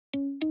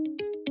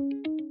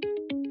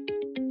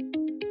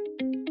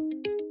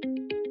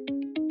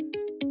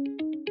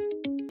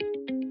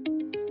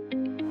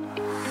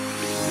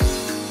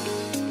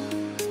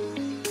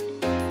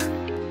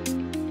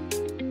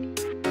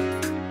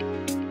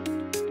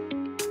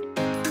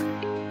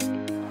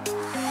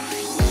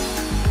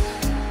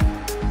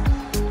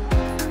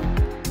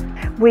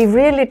we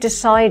really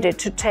decided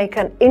to take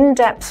an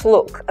in-depth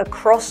look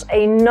across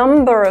a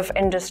number of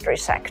industry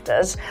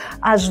sectors,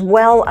 as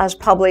well as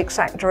public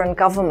sector and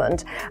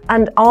government,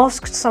 and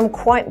asked some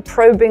quite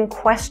probing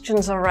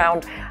questions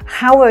around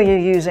how are you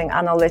using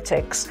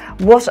analytics?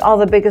 What are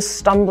the biggest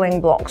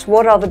stumbling blocks?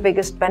 What are the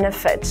biggest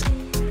benefits?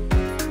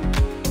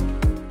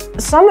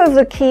 Some of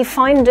the key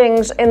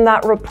findings in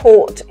that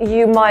report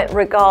you might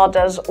regard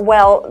as,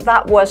 well,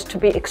 that was to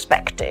be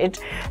expected,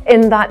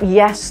 in that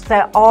yes,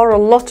 there are a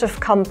lot of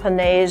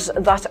companies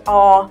that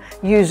are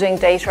using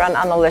data and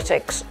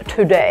analytics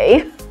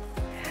today.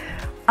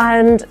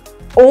 And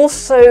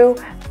also,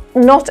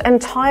 not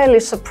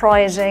entirely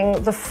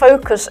surprising, the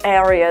focus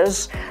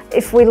areas,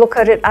 if we look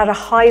at it at a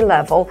high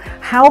level,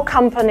 how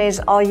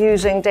companies are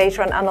using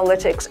data and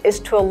analytics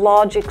is to a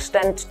large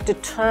extent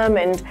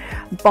determined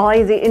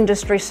by the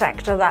industry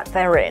sector that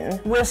they're in.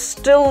 We're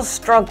still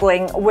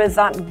struggling with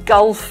that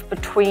gulf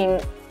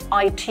between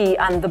IT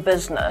and the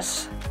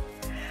business.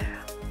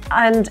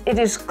 And it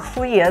is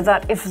clear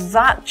that if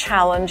that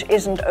challenge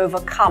isn't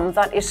overcome,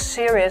 that is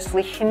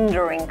seriously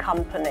hindering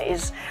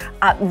companies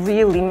at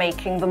really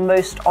making the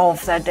most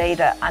of their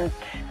data and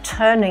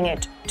turning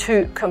it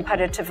to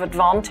competitive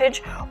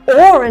advantage,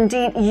 or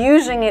indeed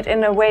using it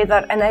in a way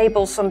that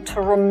enables them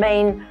to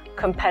remain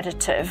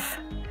competitive.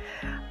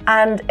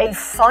 And a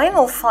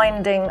final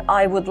finding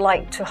I would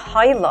like to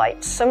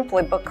highlight,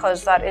 simply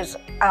because that is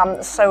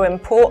so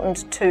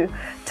important to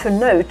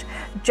note,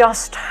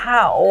 just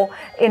how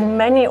in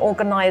many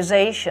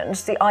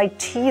organizations the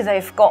IT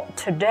they've got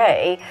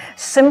today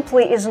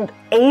simply isn't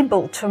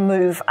able to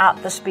move at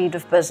the speed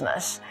of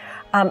business.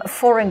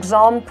 For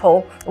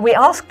example, we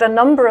asked a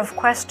number of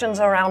questions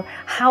around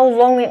how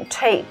long it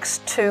takes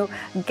to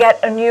get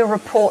a new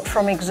report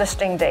from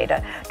existing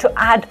data, to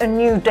add a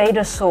new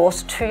data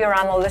source to your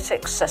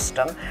analytics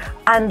system.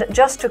 And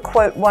just to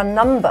quote one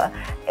number,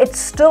 it's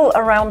still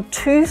around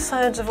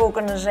 2/3 of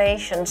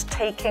organizations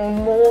taking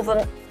more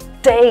than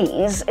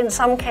days, in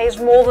some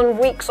cases more than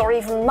weeks or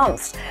even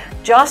months,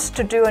 just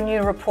to do a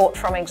new report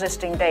from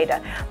existing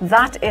data.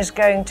 That is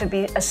going to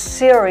be a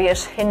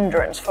serious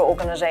hindrance for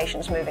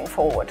organizations moving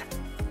forward.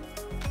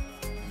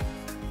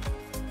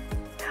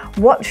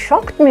 What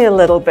shocked me a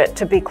little bit,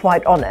 to be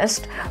quite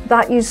honest,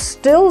 that you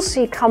still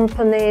see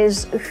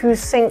companies who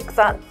think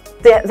that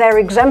they're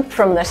exempt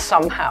from this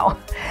somehow.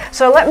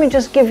 So let me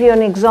just give you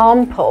an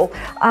example.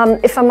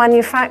 If a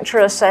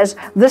manufacturer says,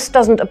 this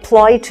doesn't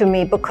apply to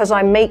me because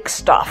I make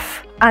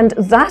stuff, and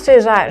that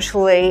is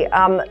actually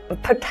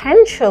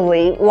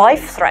potentially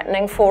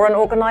life-threatening for an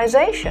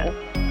organization.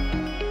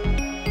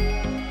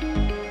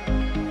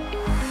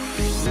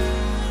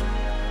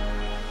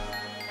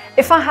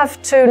 If I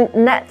have to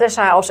net this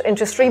out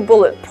into 3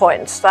 bullet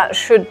points that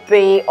should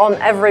be on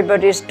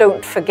everybody's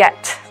don't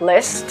forget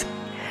list.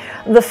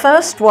 The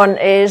first one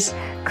is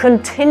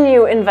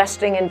continue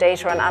investing in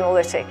data and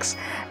analytics.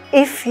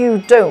 If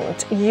you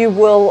don't, you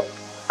will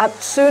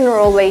sooner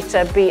or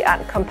later be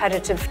at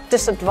competitive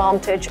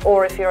disadvantage,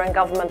 or if you're in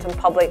government and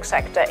public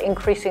sector,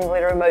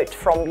 increasingly remote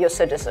from your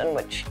citizen,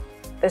 which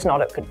is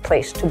not a good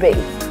place to be.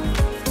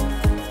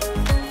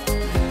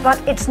 But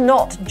it's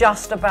not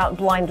just about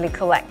blindly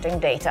collecting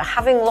data.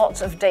 Having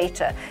lots of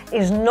data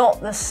is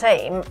not the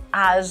same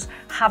as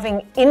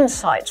having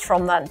insights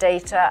from that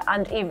data,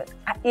 and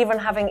even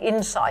having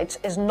insights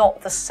is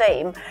not the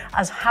same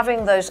as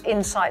having those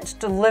insights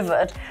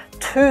delivered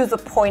to the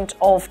point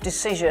of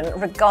decision,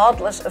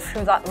 regardless of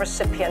who that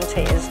recipient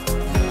is.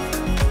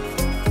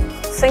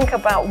 Think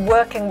about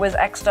working with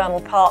external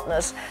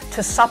partners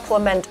to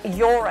supplement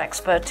your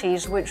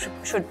expertise, which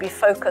should be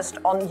focused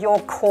on your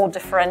core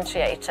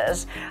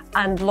differentiators,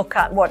 and look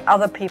at what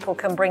other people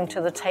can bring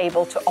to the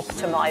table to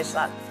optimize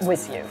that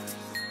with you.